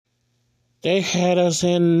They had us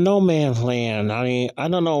in no man's land. I mean, I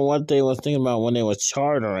don't know what they were thinking about when they were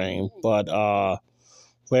chartering, but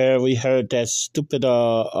where we heard that stupid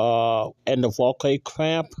end of walkway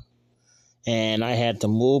crap, and I had to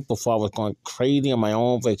move before I was going crazy on my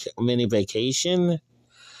own mini vacation.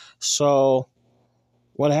 So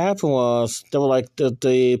what happened was they were like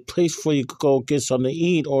the place where you could go get something to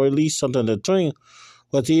eat or at least something to drink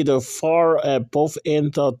was either far at both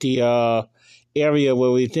ends of the area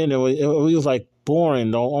where we did. It was like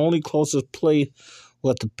boring. The only closest place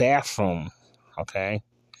was the bathroom. Okay,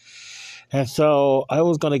 and so I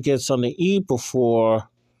was gonna get something to eat before,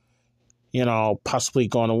 possibly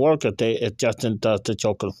going to work if Justin does the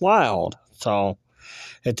Joker's Wild. So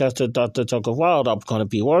if Justin does the Joker's Wild, I'm gonna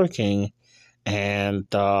be working, and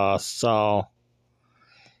so.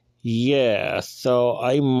 Yeah, so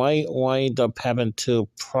I might wind up having to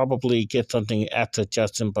probably get something after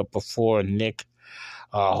Justin, but before Nick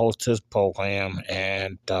hosts his program,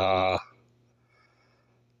 and I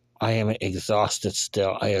am exhausted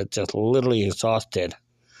still. I am just literally exhausted.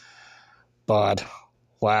 But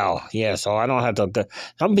wow, yeah. So I don't have to.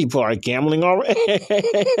 Some people are gambling already.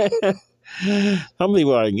 Some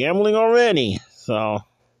people are gambling already. So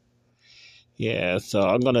yeah, so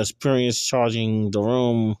I'm gonna experience charging the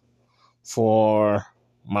room for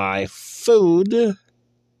my food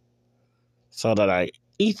so that I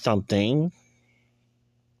eat something.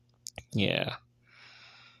 Yeah.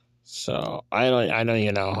 So I don't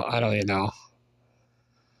even know.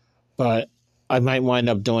 But I might wind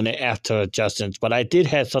up doing it after Justin's. But I did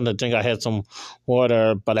have something to drink. I had some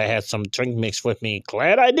water, but I had some drink mix with me.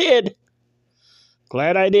 Glad I did.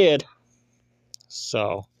 Glad I did.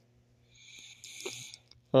 So,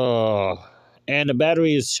 and the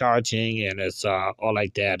battery is charging, and it's all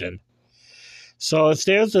like that. And so, if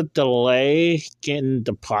there's a delay getting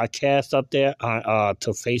the podcast up there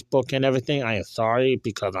to Facebook and everything, I am sorry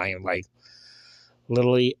because I am like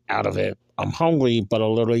literally out of it. I'm hungry, but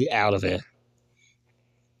I'm literally out of it.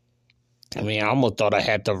 I mean, I almost thought I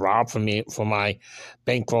had to rob for my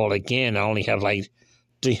bankroll again. I only have like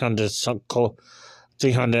 300,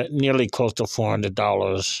 300, nearly close to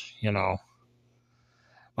 $400.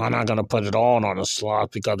 I'm not gonna put it all on a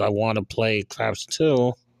slot because I want to play craps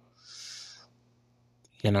too.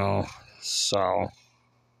 So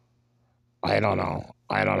I don't know.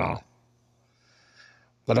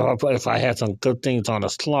 But if I had some good things on the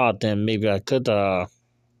slot, then maybe I could. I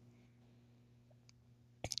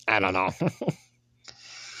don't know.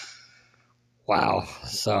 Wow.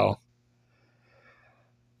 So.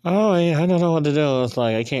 Oh, I don't know what to do. It's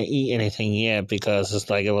like I can't eat anything yet because it's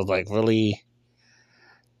like it was like really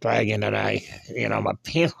dragging, and my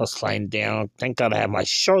pants was sliding down. Thank God I had my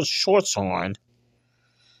shorts on.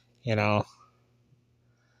 You know.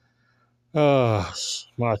 Oh,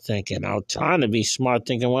 smart thinking. I'm trying to be smart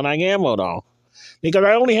thinking when I gamble though, because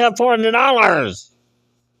I only have $400.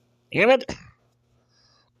 Damn it,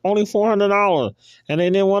 only $400, and they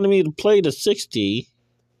didn't want me to play the 60.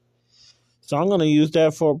 So I'm gonna use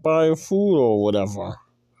that for buying food or whatever,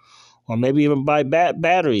 or maybe even buy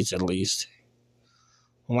batteries at least.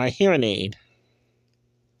 My hearing aid.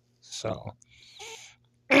 So,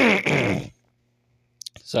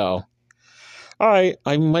 so, all right.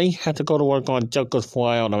 I might have to go to work on Joker's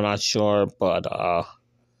Wild. I'm not sure, but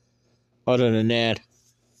other than that,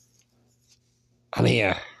 I'm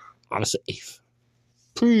here. I'm safe.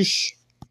 Peace.